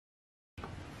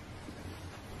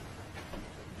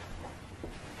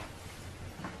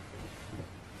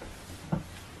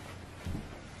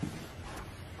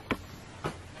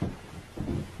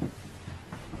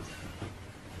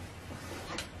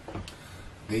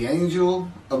The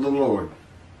angel of the Lord.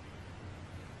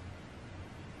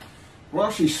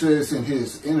 Rashi says in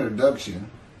his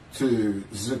introduction to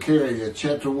Zechariah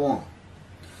Chapter 1,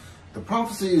 the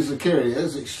prophecy of Zechariah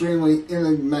is extremely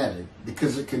enigmatic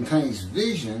because it contains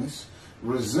visions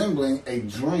resembling a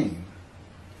dream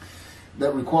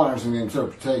that requires an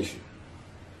interpretation.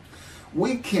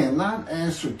 We cannot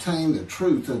ascertain the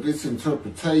truth of its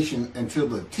interpretation until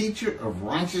the teacher of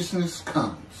righteousness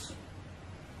comes.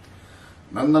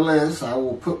 Nonetheless, I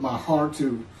will put my heart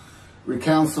to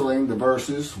reconciling the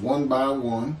verses one by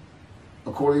one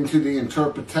according to the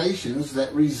interpretations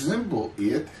that resemble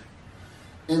it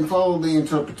and follow the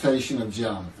interpretation of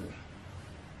Jonathan.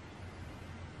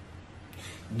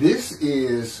 This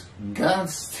is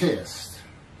God's test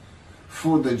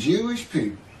for the Jewish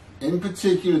people, in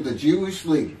particular the Jewish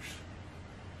leaders.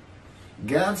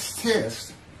 God's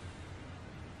test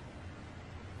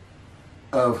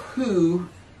of who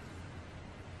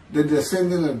the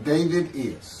descendant of David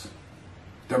is.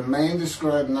 The man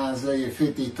described in Isaiah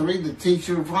 53, the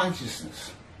teacher of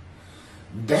righteousness.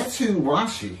 That's who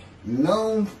Rashi,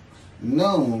 known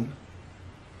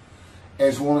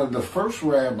as one of the first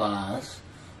rabbis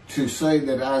to say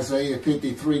that Isaiah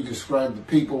 53 described the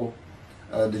people,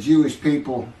 the Jewish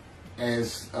people,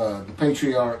 as the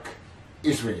patriarch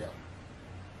Israel.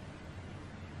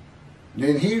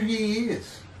 Then here he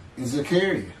is in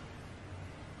Zechariah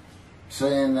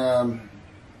saying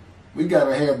we got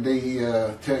to have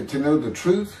the to know the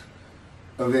truth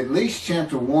of at least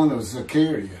chapter 1 of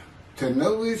Zechariah, to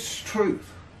know its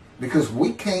truth, because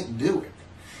we can't do it,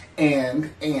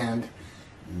 and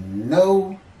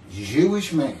no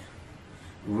Jewish man,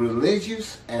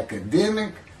 religious,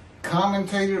 academic,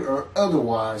 commentator, or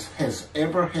otherwise, has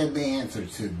ever had the answer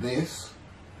to this.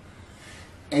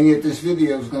 And yet this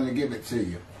video is going to give it to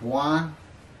you. Why?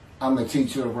 I'm a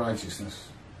teacher of righteousness.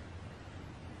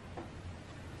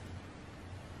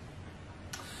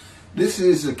 This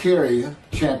is Zechariah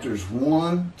chapter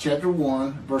 1,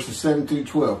 verses 7 through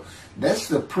 12. That's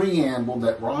the preamble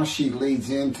that Rashi leads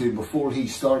into before he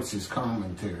starts his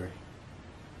commentary.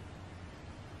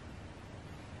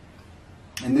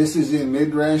 And this is in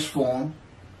Midrash form.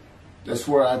 That's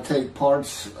where I take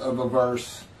parts of a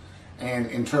verse and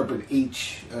interpret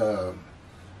each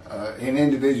in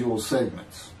individual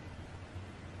segments.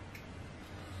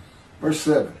 Verse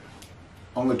 7.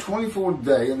 On the 24th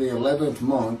day of the 11th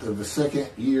month of the second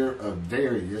year of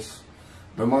Darius,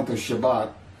 the month of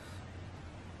Shebat,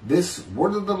 this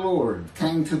word of the Lord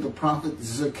came to the prophet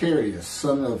Zechariah,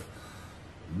 son of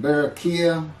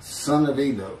Berechiah, son of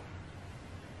Iddo.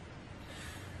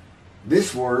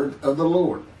 This word of the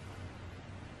Lord.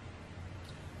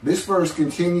 This verse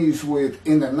continues with,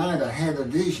 in the night I had a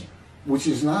vision, which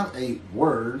is not a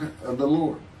word of the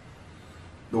Lord.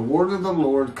 The word of the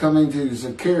Lord coming to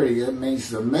Zechariah means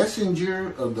the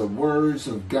messenger of the words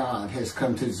of God has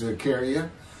come to Zechariah,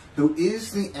 who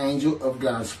is the angel of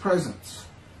God's presence,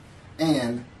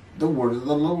 and the word of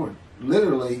the Lord.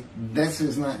 Literally, that's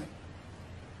his name.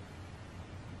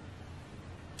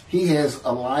 He has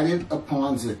alighted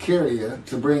upon Zechariah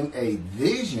to bring a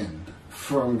vision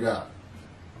from God.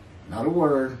 Not a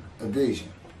word, a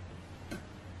vision.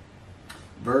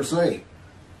 Verse 8.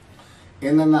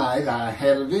 In the night I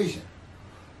had a vision.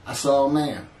 I saw a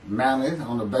man mounted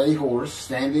on a bay horse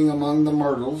standing among the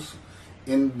myrtles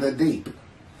in the deep,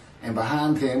 and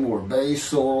behind him were bay,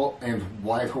 sorrel, and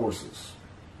white horses.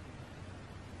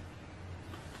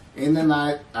 In the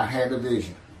night I had a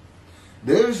vision.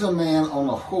 There's a man on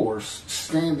a horse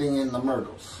standing in the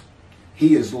myrtles.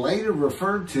 He is later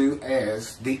referred to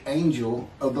as the angel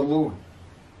of the Lord,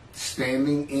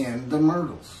 standing in the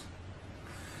myrtles.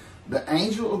 The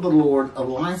angel of the Lord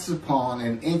alights upon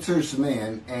and enters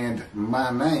men, and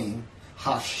my name,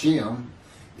 Hashem,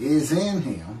 is in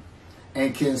him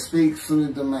and can speak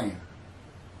through the man.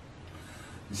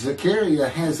 Zechariah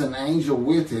has an angel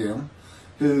with him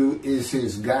who is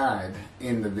his guide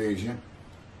in the vision.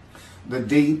 The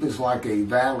deep is like a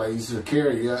valley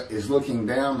Zechariah is looking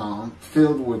down on,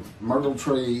 filled with myrtle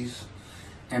trees,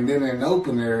 and then an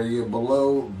open area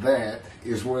below that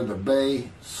is where the bay,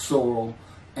 sorrel,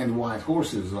 and white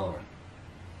horses are.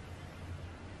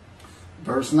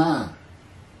 Verse 9.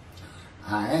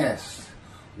 I asked,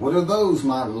 what are those,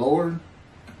 my Lord?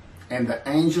 And the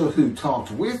angel who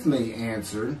talked with me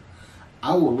answered,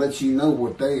 I will let you know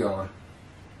what they are.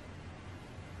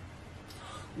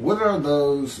 What are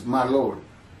those, my Lord?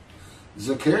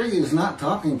 Zechariah is not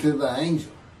talking to the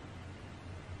angel.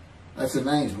 That's an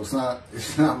angel.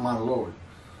 It's not my Lord.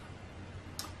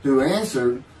 Who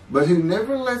answered, but who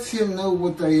never lets him know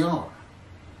what they are.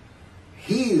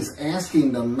 he is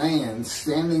asking the man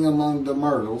standing among the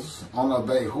myrtles on a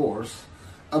bay horse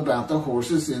about the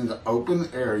horses in the open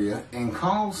area and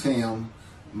calls him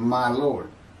my Lord.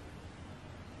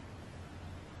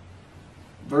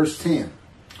 Verse 10.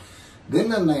 Then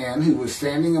the man who was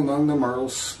standing among the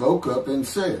myrtles spoke up and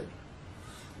said,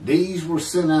 these were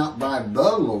sent out by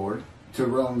the Lord to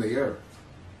roam the earth.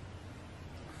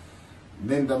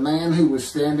 Then the man who was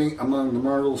standing among the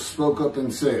myrtles spoke up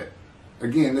and said,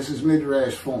 again, this is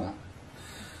Midrash form.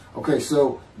 Okay,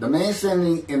 so the man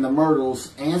standing in the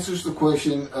myrtles answers the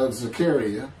question of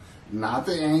Zechariah, not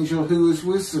the angel who is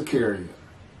with Zechariah.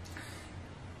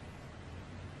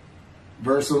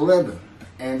 Verse 11.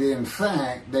 And in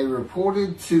fact, they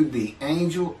reported to the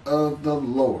angel of the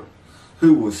Lord,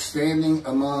 who was standing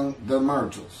among the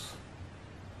myrtles.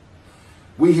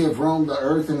 We have roamed the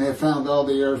earth and have found all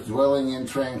the earth dwelling in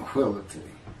tranquility.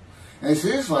 And it's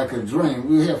just like a dream.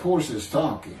 We have horses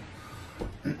talking.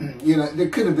 You know, there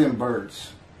could have been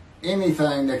birds.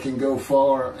 Anything that can go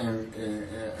far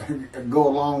and go a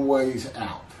long ways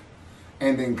out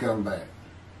and then come back.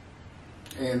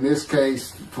 In this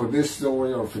case, for this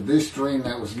story or for this dream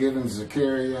that was given to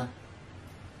Zechariah,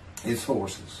 it's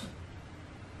horses.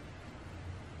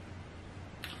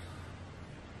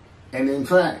 And in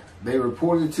fact, they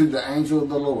reported to the angel of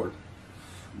the Lord.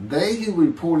 They who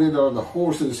reported are the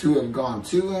horses who have gone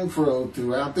to and fro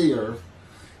throughout the earth,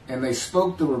 and they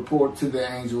spoke the report to the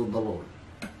angel of the Lord,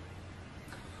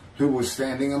 who was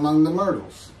standing among the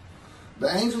myrtles.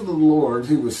 The angel of the Lord,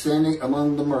 who was standing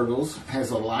among the myrtles,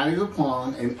 has alighted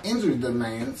upon and entered the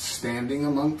man standing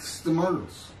amongst the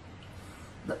myrtles.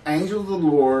 The angel of the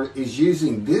Lord is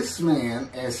using this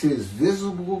man as his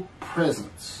visible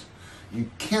presence. You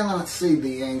cannot see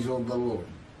the angel of the Lord.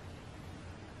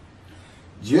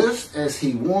 Just as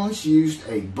he once used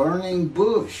a burning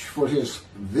bush for his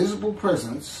visible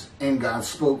presence, and God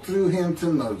spoke through him to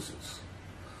Moses.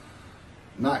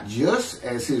 Not just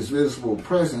as his visible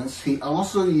presence, he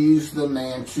also used the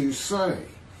man to say,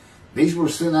 these were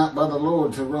sent out by the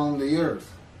Lord to roam the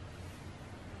earth.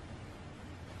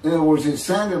 In other words, it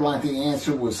sounded like the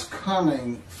answer was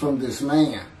coming from this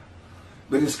man.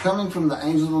 But it's coming from the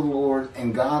angel of the Lord,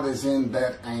 and God is in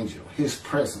that angel, his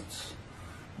presence.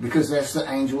 Because that's the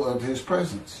angel of his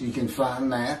presence. You can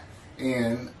find that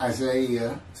in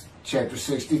Isaiah chapter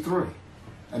 63.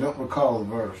 I don't recall the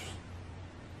verse.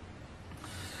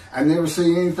 I never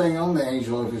see anything on the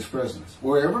angel of his presence.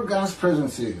 Wherever God's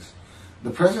presence is, the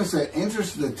presence that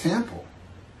enters the temple,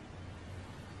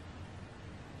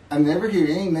 I never hear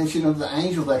any mention of the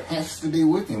angel that has to be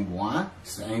with him. Why?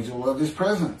 It's the angel of his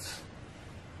presence,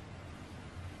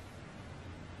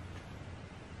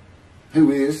 who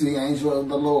is the angel of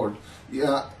the Lord.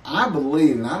 Yeah, I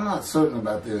believe, and I'm not certain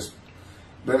about this,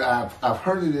 but I've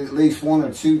heard it at least one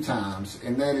or two times,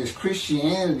 and that is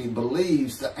Christianity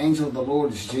believes the angel of the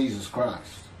Lord is Jesus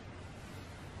Christ.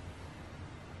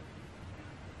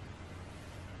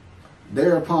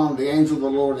 Thereupon the angel of the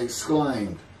Lord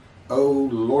exclaimed, O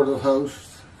Lord of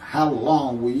hosts, how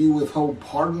long will you withhold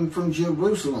pardon from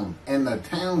Jerusalem and the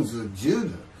towns of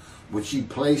Judah, which you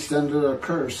placed under a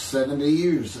curse 70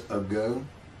 years ago?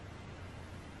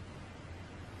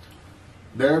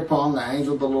 Thereupon the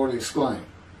angel of the Lord exclaimed.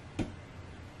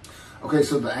 Okay,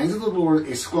 so the angel of the Lord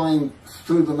exclaimed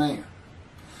through the man.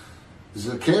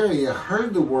 Zechariah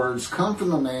heard the words come from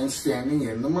the man standing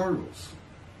in the myrtles.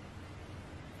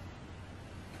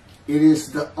 It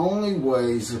is the only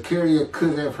way Zechariah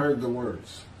could have heard the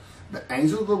words. The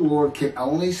angel of the Lord can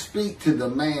only speak to the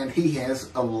man he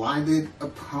has alighted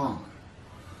upon.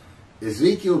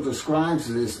 Ezekiel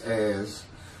describes this as,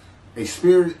 a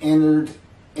spirit entered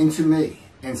into me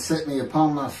and set me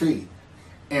upon my feet,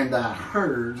 and I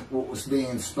heard what was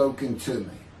being spoken to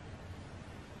me.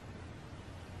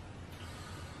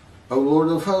 O Lord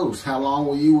of hosts, how long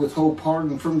will you withhold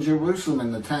pardon from Jerusalem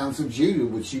and the towns of Judah,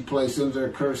 which you placed under a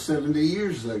curse 70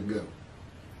 years ago?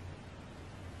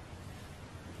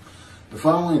 The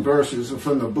following verses are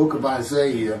from the book of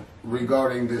Isaiah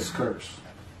regarding this curse.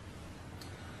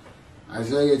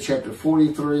 Isaiah chapter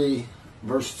 43,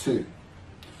 verse 2.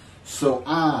 So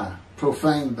I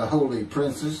profaned the holy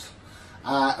princes.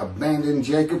 I abandoned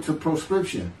Jacob to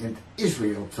proscription and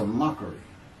Israel to mockery.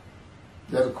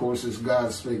 That, of course, is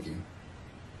God speaking.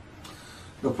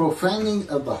 The profaning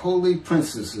of the holy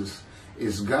princesses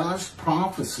is God's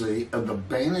prophecy of the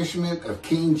banishment of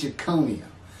King Jeconiah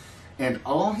and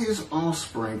all his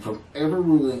offspring from ever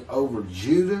ruling over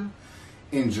Judah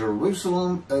and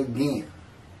Jerusalem again.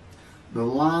 The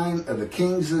line of the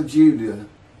kings of Judah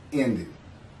ended.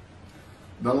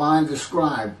 The line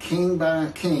described king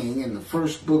by king in the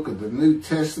first book of the New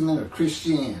Testament of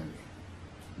Christianity.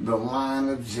 the line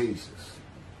of Jesus.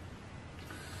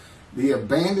 The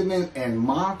abandonment and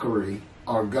mockery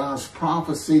are God's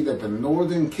prophecy that the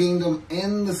northern kingdom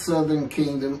and the southern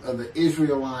kingdom of the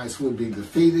Israelites would be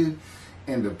defeated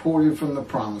and deported from the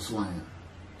promised land.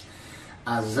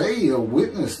 Isaiah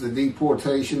witnessed the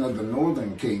deportation of the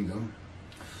northern kingdom,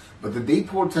 but the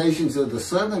deportations of the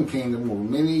southern kingdom were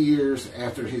many years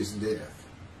after his death.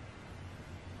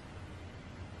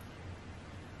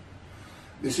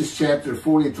 This is chapter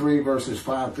 43, verses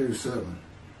 5 through 7.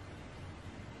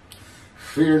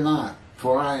 Fear not,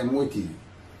 for I am with you.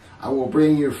 I will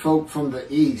bring your folk from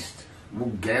the east, will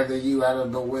gather you out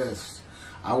of the west.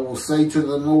 I will say to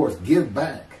the north, give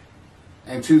back,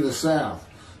 and to the south,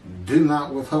 do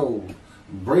not withhold.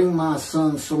 Bring my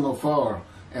sons from afar,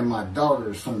 and my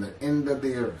daughters from the end of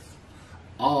the earth,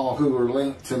 all who are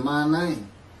linked to my name,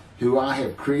 who I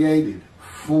have created,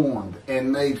 formed,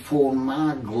 and made for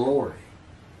my glory.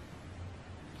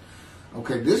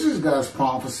 Okay, this is God's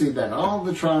prophecy that all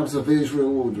the tribes of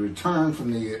Israel would return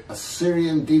from the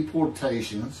Assyrian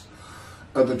deportations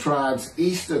of the tribes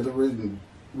east of the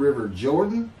river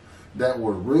Jordan, that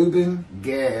were Reuben,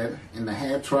 Gad, and the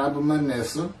half tribe of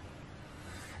Manasseh,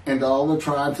 and all the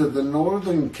tribes of the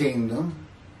northern kingdom,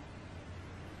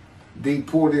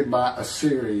 deported by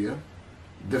Assyria,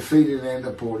 defeated and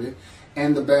deported,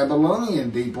 and the Babylonian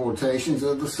deportations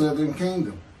of the southern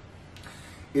kingdom.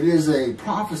 It is a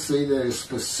prophecy that is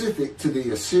specific to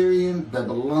the Assyrian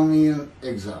Babylonian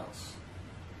exiles.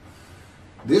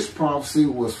 This prophecy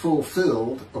was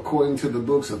fulfilled according to the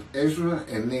books of Ezra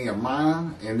and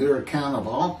Nehemiah and their account of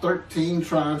all 13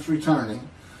 tribes returning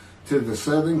to the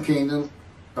southern kingdom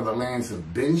of the lands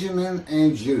of Benjamin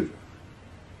and Judah.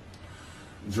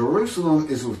 Jerusalem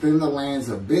is within the lands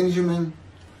of Benjamin,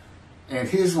 and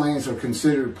his lands are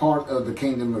considered part of the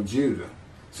kingdom of Judah,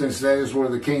 since that is where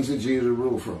the kings of Judah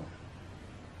rule from.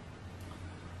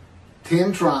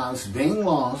 10 tribes being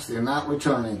lost and not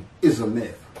returning is a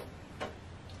myth.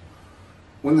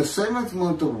 When the 7th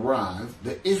month arrived,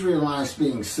 the Israelites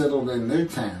being settled in their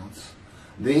towns,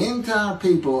 the entire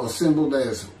people assembled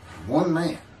as one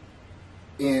man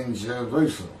in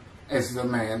Jerusalem, as the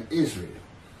man Israel,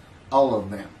 all of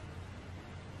them.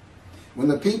 When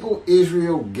the people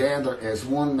Israel gather as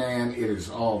one man, it is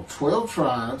all 12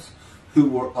 tribes who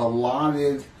were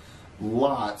allotted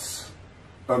lots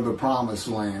of the promised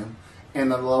land,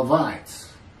 and the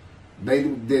Levites, they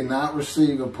did not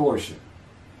receive a portion.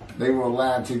 They were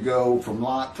allowed to go from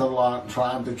lot to lot,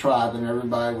 tribe to tribe, and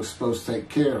everybody was supposed to take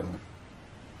care of them.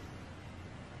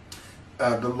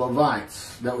 The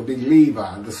Levites, that would be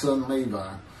Levi, the son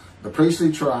Levi, the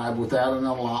priestly tribe without an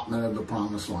allotment of the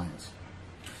promised lands.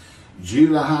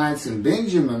 Judahites and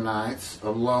Benjaminites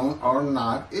alone are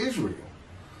not Israel,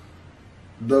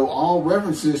 though all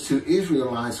references to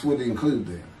Israelites would include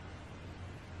them.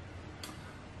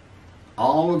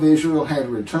 All of Israel had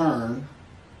returned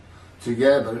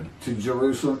together to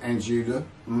Jerusalem and Judah,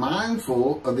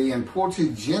 mindful of the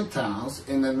imported Gentiles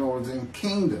in the northern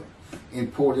kingdom,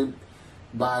 imported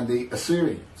by the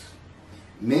Assyrians,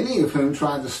 many of whom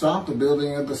tried to stop the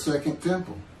building of the second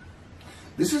temple.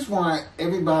 This is why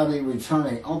everybody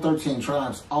returning, all 13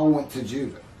 tribes, all went to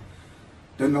Judah.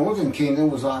 The northern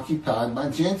kingdom was occupied by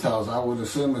Gentiles, I would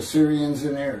assume Assyrians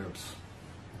and Arabs.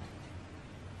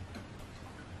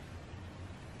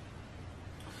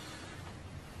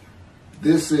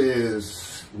 This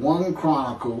is 1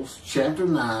 Chronicles chapter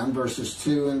 9, verses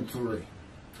 2 and 3.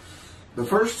 The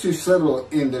first to settle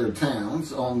in their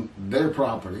towns on their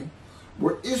property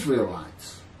were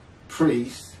Israelites,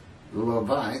 priests,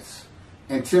 Levites,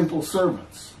 and temple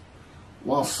servants,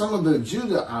 while some of the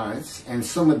Judahites and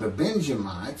some of the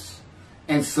Benjamites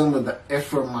and some of the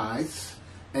Ephraimites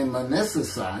and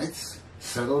Manassesites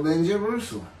settled in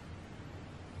Jerusalem.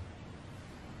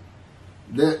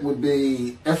 That would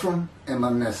be Ephraim and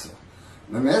Manasseh.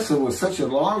 Manasseh was such a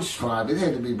large tribe, it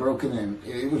had to be broken in.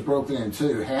 It was broken in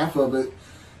two. Half of it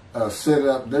set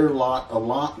up, their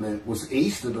allotment was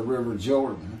east of the river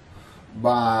Jordan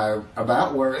by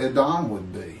about where Edom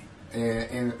would be.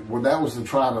 And well, that was the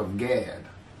tribe of Gad.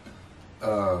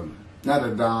 Not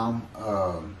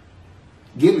Edom,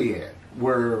 Gilead,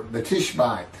 where the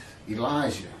Tishbite,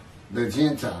 Elijah, the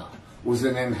Gentile, was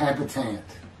an inhabitant.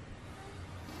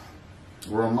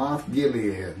 Ramoth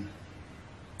Gilead.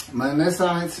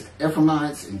 Manassites,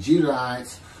 Ephraimites, and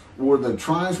Judahites were the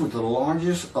tribes with the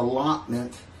largest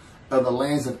allotment of the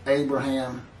lands of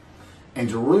Abraham, and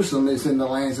Jerusalem is in the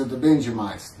lands of the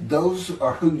Benjamites. Those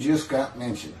are who just got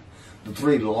mentioned. The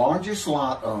three largest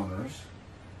lot owners.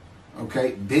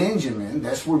 Okay, Benjamin,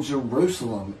 that's where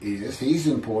Jerusalem is. He's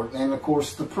important. And of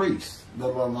course the priests, the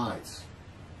Levites.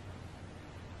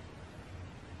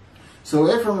 So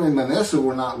Ephraim and Manasseh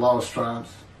were not lost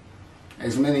tribes,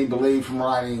 as many believe from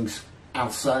writings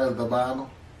outside of the Bible.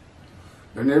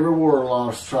 There never were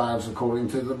lost tribes according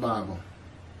to the Bible.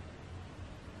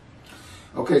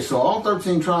 Okay, so all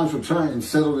 13 tribes returned and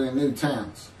settled in new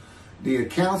towns. The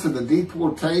accounts of the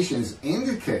deportations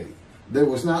indicate there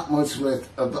was not much left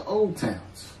of the old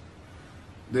towns.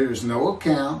 There is no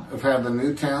account of how the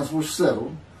new towns were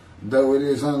settled, though it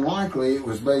is unlikely it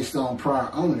was based on prior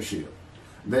ownership.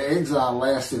 The exile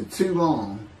lasted too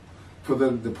long for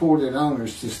the deported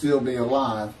owners to still be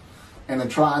alive, and the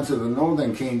tribes of the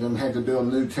northern kingdom had to build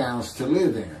new towns to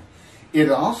live in. It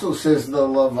also says the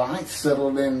Levites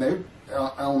settled in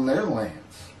on their lands.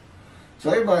 So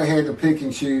everybody had to pick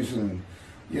and choose, and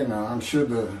I'm sure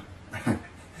the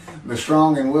the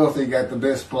strong and wealthy got the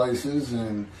best places,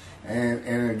 and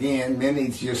again, many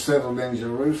just settled in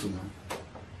Jerusalem.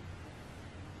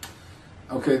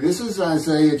 Okay, this is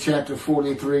Isaiah chapter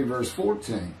 43, verse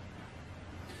 14.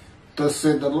 Thus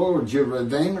said the Lord, your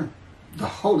Redeemer, the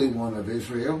Holy One of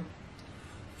Israel,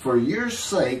 for your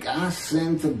sake I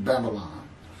send to Babylon.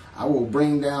 I will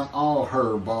bring down all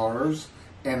her bars,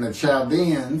 and the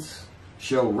Chaldeans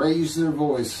shall raise their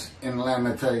voice in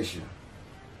lamentation.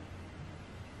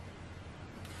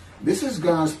 This is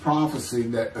God's prophecy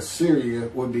that Assyria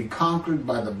would be conquered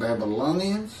by the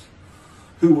Babylonians,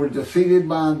 who were defeated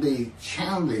by the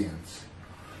Chaldeans.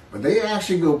 But they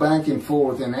actually go back and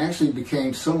forth and actually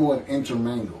became somewhat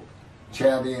intermingled,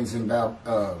 Chaldeans and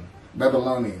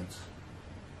Babylonians.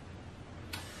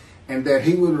 And that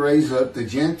he would raise up the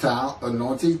Gentile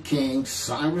anointed king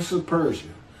Cyrus of Persia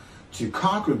to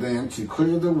conquer them, to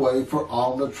clear the way for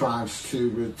all the tribes to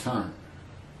return.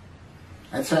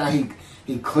 That's how he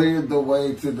cleared the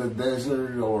way to the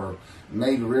desert, or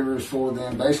made rivers for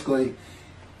them. Basically,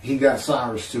 he got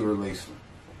Cyrus to release them.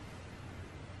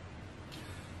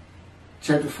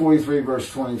 Chapter 43,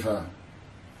 verse 25.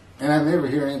 And I never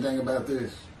hear anything about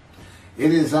this.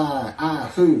 It is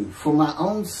I who, for my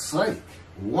own sake,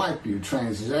 wipe your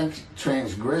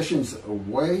transgressions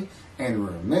away and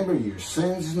remember your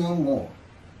sins no more.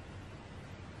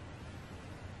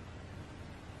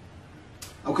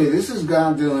 Okay, this is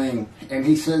God doing, and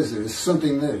he says this,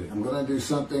 something new. I'm going to do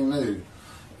something new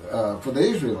for the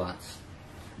Israelites.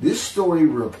 This story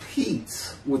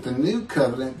repeats with the new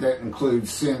covenant that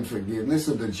includes sin forgiveness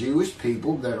of the Jewish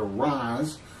people that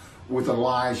arise with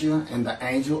Elijah and the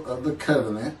angel of the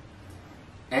covenant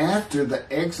after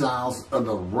the exiles of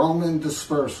the Roman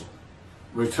dispersal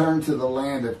return to the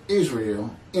land of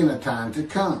Israel in a time to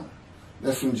come.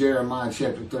 That's from Jeremiah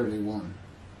chapter 31.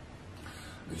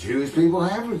 The Jewish people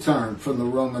have returned from the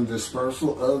Roman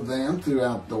dispersal of them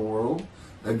throughout the world,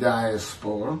 the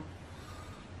diaspora,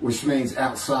 which means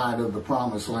outside of the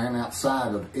promised land,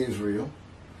 outside of Israel,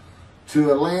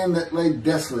 to a land that lay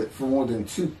desolate for more than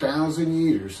 2,000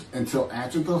 years until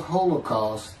after the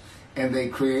Holocaust, and they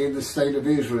created the state of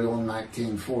Israel in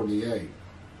 1948.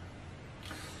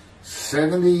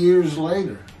 70 years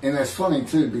later, and that's funny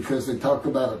too, because they talk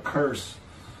about a curse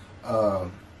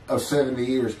of 70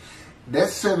 years. That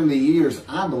 70 years,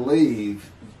 I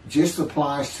believe, just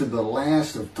applies to the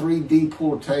last of 3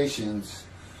 deportations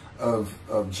of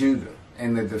Judah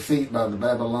and the defeat by the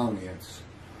Babylonians,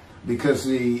 because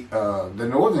the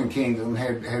northern kingdom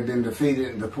had been defeated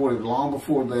and deported long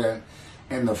before that,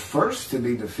 and the first to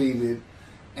be defeated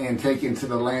and taken to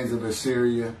the lands of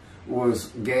Assyria was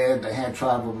Gad, the half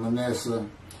tribe of Manasseh,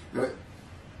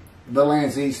 the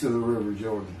lands east of the River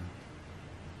Jordan.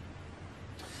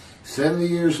 70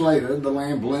 years later, the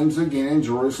land blooms again, and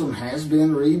Jerusalem has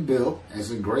been rebuilt as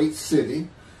a great city,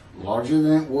 larger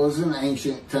than it was in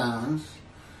ancient times,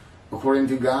 according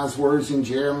to God's words in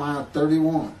Jeremiah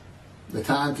 31. The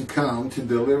time to come to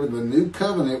deliver the new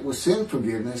covenant with sin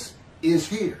forgiveness is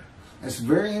here. That's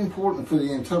very important for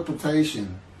the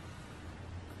interpretation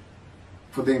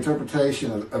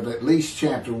of at least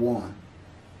chapter 1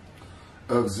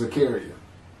 of Zechariah.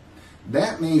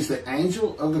 That means the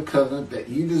angel of the covenant that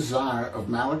you desire of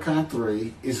Malachi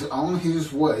 3 is on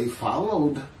his way,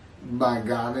 followed by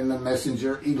God and the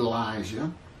messenger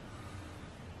Elijah.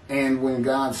 And when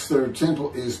God's third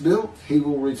temple is built, he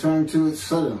will return to it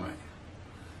suddenly.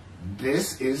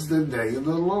 This is the day of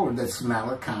the Lord. That's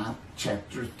Malachi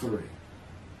chapter 3.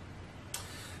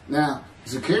 Now,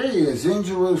 Zechariah is in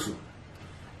Jerusalem,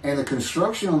 and the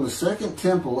construction on the second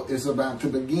temple is about to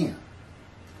begin.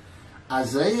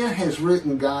 Isaiah has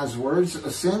written God's words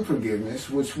of sin forgiveness,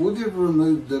 which would have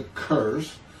removed the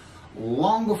curse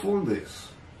long before this,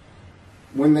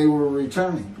 when they were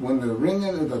returning, when the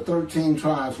remnant of the 13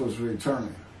 tribes was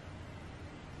returning.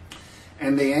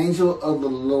 And the angel of the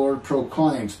Lord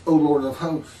proclaims, O Lord of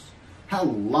hosts, how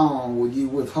long will you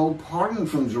withhold pardon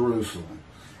from Jerusalem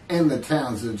and the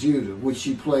towns of Judah, which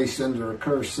you placed under a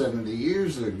curse 70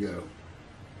 years ago?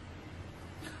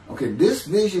 Okay, this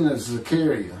vision of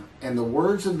Zechariah and the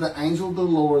words of the angel of the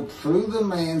Lord through the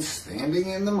man standing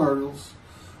in the myrtles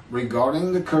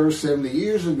regarding the curse 70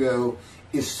 years ago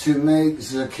is to make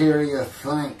Zechariah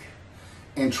think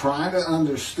and try to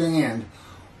understand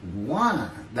why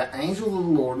the angel of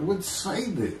the Lord would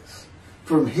say this.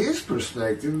 From his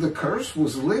perspective, the curse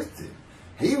was lifted.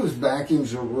 He was back in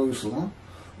Jerusalem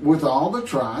with all the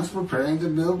tribes preparing to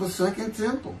build the second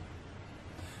temple.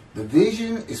 The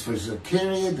vision is for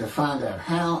Zechariah to find out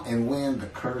how and when the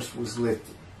curse was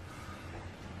lifted.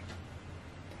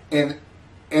 And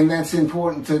that's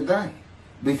important today,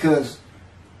 because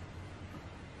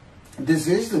this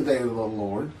is the day of the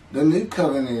Lord. The new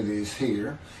covenant is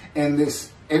here, and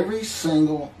every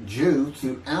single Jew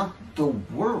throughout the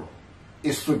world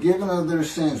is forgiven of their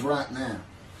sins right now.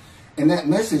 And that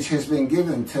message has been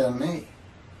given to me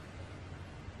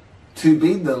to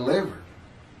be delivered.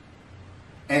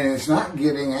 And it's not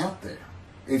getting out there.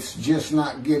 It's just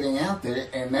not getting out there.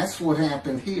 And that's what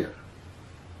happened here.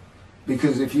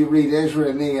 Because if you read Ezra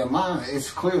and Nehemiah, it's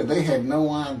clear they had no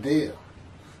idea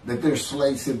that their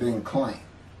slates had been claimed.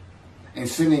 And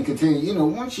sin and continue. You know,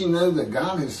 once you know that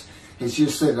God has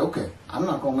just said, okay, I'm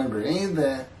not going to remember any of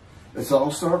that. Let's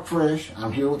all start fresh.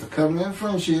 I'm here with the covenant of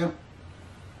friendship.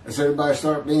 Let's everybody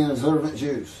start being observant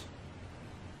Jews.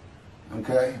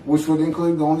 Okay? Which would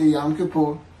include going to Yom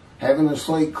Kippur. Having a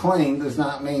slate clean does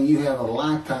not mean you have a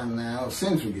lifetime now of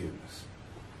sin forgiveness.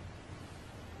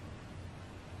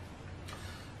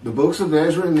 The books of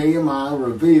Ezra and Nehemiah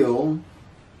reveal,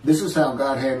 this is how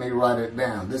God had me write it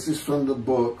down. This is from the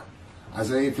book,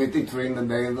 Isaiah 53, in the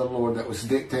day of the Lord, that was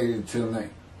dictated to me.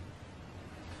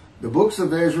 The books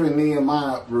of Ezra and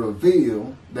Nehemiah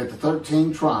reveal that the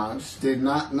 13 tribes did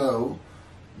not know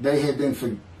they had been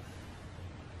forgiven.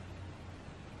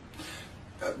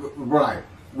 Right.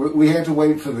 We had to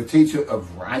wait for the teacher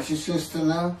of righteousness to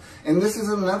know. And this is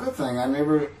another thing I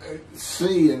never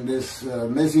see in this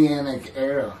Messianic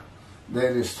era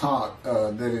that is taught,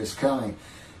 that is coming,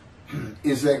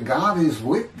 is that God is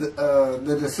with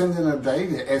the descendant of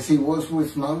David as he was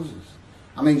with Moses.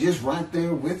 I mean, just right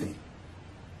there with him.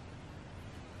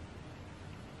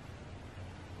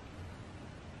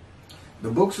 The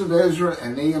books of Ezra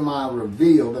and Nehemiah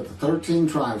reveal that the 13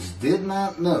 tribes did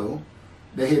not know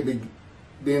they had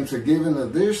been forgiven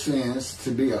of their sins to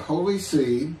be a holy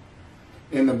seed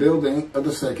in the building of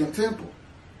the second temple.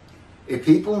 If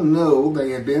people know they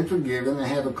have been forgiven and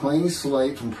have a clean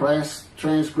slate from past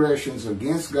transgressions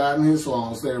against God and his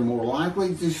laws, they are more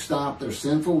likely to stop their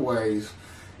sinful ways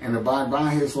and abide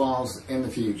by his laws in the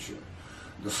future.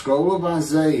 The scroll of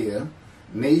Isaiah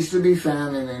needs to be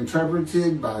found and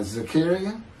interpreted by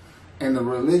Zechariah and the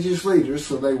religious leaders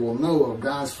so they will know of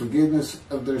God's forgiveness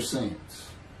of their sins.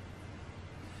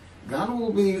 God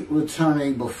will be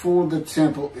returning before the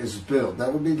temple is built.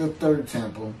 That would be the third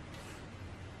temple,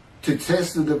 to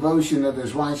test the devotion of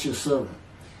his righteous servant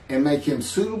and make him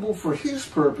suitable for his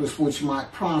purpose, which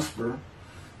might prosper.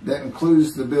 That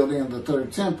includes the building of the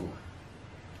third temple.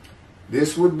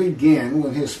 This would begin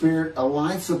when his spirit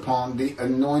alights upon the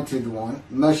anointed one,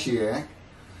 Moshiach.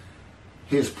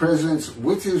 His presence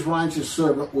with his righteous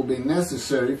servant will be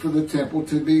necessary for the temple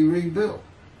to be rebuilt.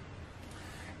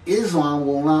 Islam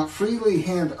will not freely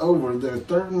hand over their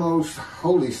third most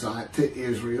holy site to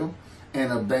Israel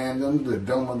and abandon the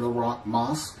Dome of the Rock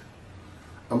Mosque,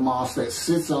 a mosque that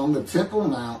sits on the Temple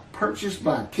Mount purchased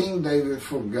by King David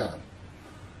for God,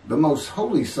 the most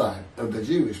holy site of the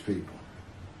Jewish people.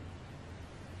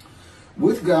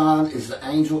 With God is the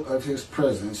angel of his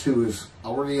presence who is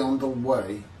already on the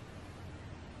way.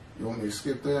 You want me to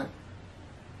skip that?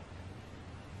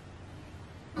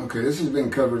 Okay, this has been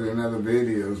covered in other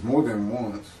videos more than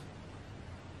once.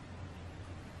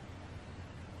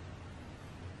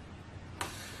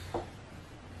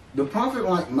 The prophet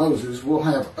like Moses will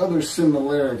have other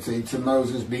similarity to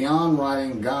Moses beyond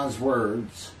writing God's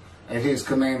words at his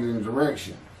command and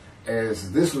direction.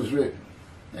 As this was written,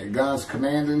 at God's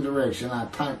command and direction, I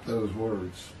typed those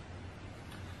words.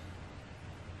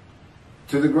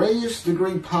 To the greatest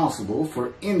degree possible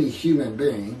for any human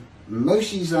being,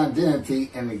 Moshe's identity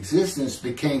and existence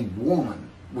became one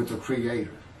with the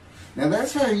Creator. Now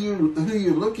that's who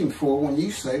you're looking for when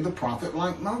you say the prophet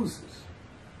like Moses.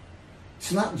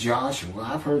 It's not Joshua.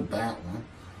 I've heard that one,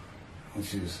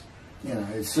 which is, you know,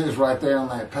 it says right there on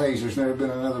that page, there's never been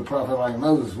another prophet like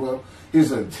Moses. Well,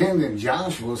 his attendant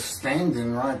Joshua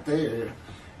standing right there,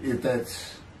 if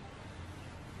that's,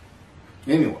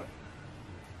 anyway.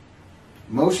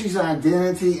 Moshe's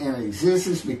identity and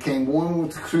existence became one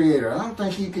with the Creator. I don't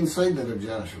think you can say that of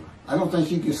Joshua. I don't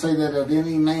think you can say that of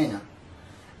any man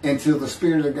until the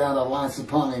Spirit of God alights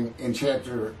upon him in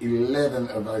chapter 11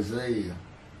 of Isaiah.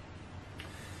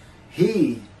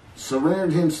 He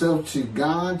surrendered himself to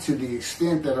God to the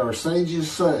extent that our sages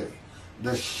say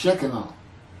the Shekinah,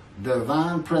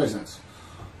 divine presence,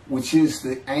 which is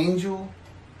the angel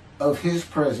of his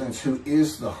presence, who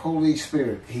is the Holy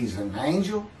Spirit. He's an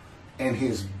angel, and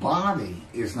his body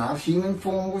is not human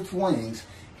form with wings.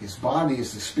 His body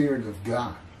is the Spirit of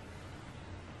God.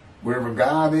 Wherever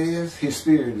God is, his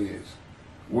Spirit is.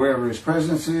 Wherever his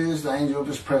presence is, the angel of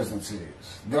his presence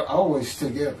is. They're always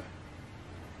together.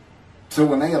 So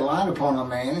when they alight upon a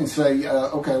man and say,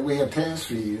 okay, we have tasks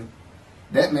for you,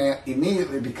 that man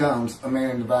immediately becomes a man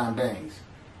in divine beings.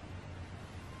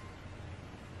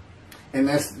 And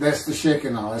that's the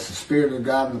Shekinah. That's the Spirit of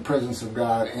God and the presence of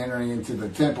God entering into the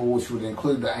temple, which would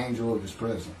include the angel of his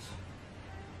presence.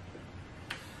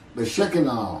 The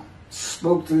Shekinah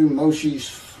spoke through Moshe's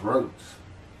throat.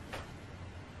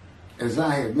 As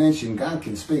I have mentioned, God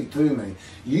can speak through me.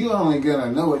 You're only going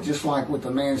to know it, just like with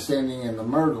the man standing in the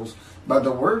myrtles, by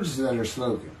the words that are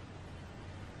spoken.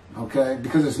 Okay?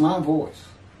 Because it's my voice.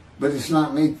 But it's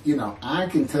not me. You know, I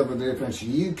can tell the difference.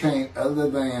 You can't, other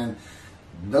than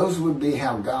those would be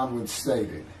how God would state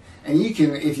it. And you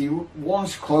can, if you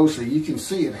watch closely, you can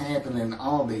see it happen in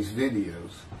all these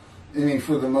videos. I mean,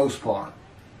 for the most part.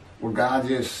 Where God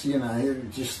just, you know, he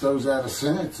just throws out a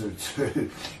sentence or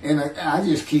two. And I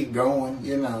just keep going,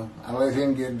 you know. I let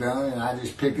him get done, and I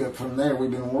just pick up from there. We've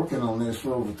been working on this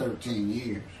for over 13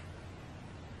 years.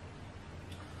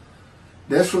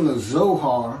 That's from the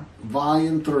Zohar,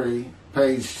 Volume 3,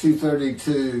 page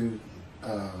 232a.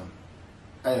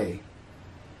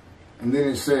 And then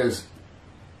it says,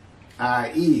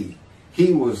 i.e.,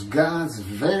 he was God's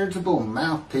veritable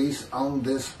mouthpiece on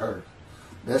this earth.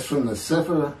 That's from the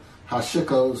Sefer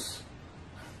Hashikos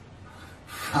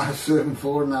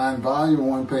 5749, Volume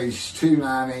 1, page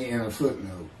 290, and a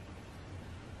footnote.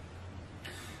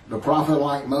 The prophet,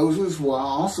 like Moses, will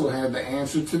also have the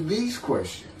answer to these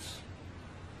questions.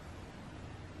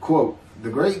 Quote, the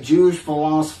great Jewish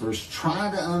philosophers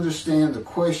try to understand the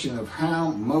question of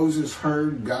how Moses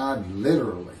heard God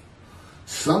literally,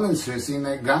 some insisting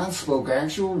that God spoke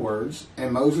actual words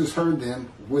and Moses heard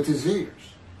them with his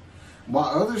ears, while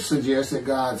others suggest that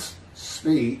God's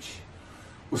speech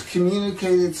was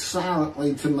communicated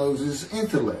silently to Moses'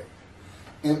 intellect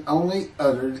and only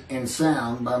uttered in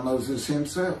sound by Moses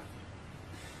himself.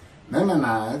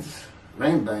 Maimonides,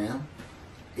 Rambam,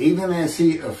 even as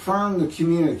he affirmed the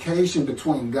communication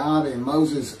between God and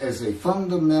Moses as a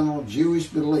fundamental Jewish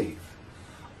belief,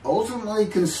 ultimately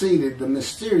conceded the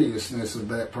mysteriousness of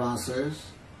that process.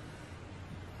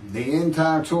 The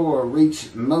entire Torah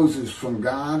reached Moses from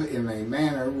God in a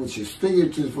manner which is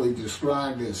figuratively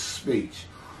described as speech,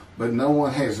 but no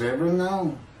one has ever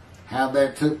known how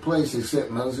that took place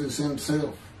except Moses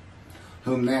himself,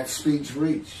 whom that speech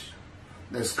reached.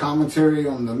 That's commentary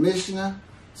on the Mishnah,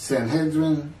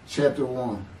 Sanhedrin, Chapter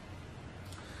 1.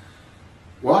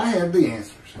 Well, I have the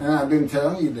answers, and I've been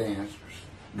telling you the answers.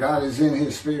 God is in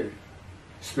his Spirit.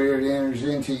 Spirit enters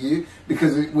into you,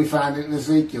 because we find it in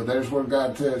Ezekiel. There's where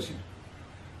God tells you.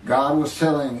 God was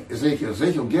telling Ezekiel,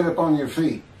 Ezekiel, get up on your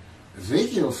feet.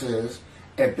 Ezekiel says,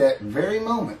 at that very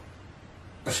moment,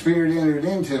 a spirit entered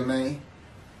into me,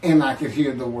 and I could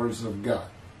hear the words of God.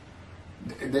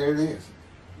 There it is.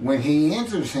 When he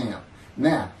enters him.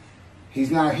 Now, he's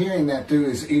not hearing that through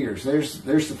his ears. There's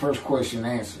the first question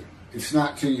answered. It's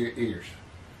not to your ears.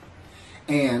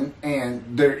 And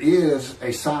there is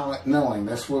a silent knowing.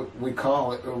 That's what we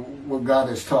call it, or what God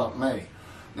has taught me.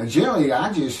 Now, generally,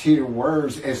 I just hear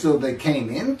words as though they came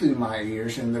in through my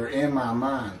ears and they're in my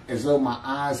mind, as though my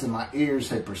eyes and my ears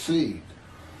had perceived.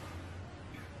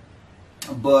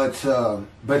 But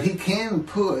he can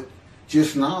put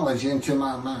just knowledge into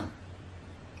my mind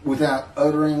without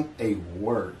uttering a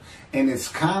word. And it's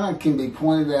kind of can be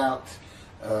pointed out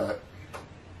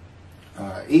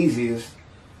easiest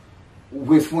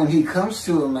with when he comes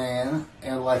to a man,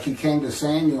 and like he came to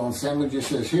Samuel, and Samuel just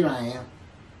says, here I am.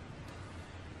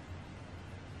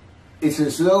 It's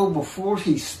as though before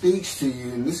he speaks to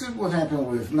you, and this is what happened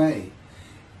with me,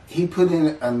 he put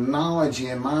in a knowledge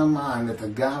in my mind that the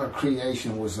God of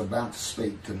creation was about to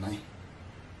speak to me.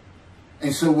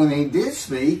 And so when he did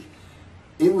speak,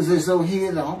 it was as though he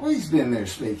had always been there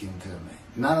speaking to me.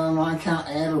 Not unlike how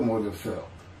Adam would have felt.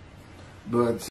 But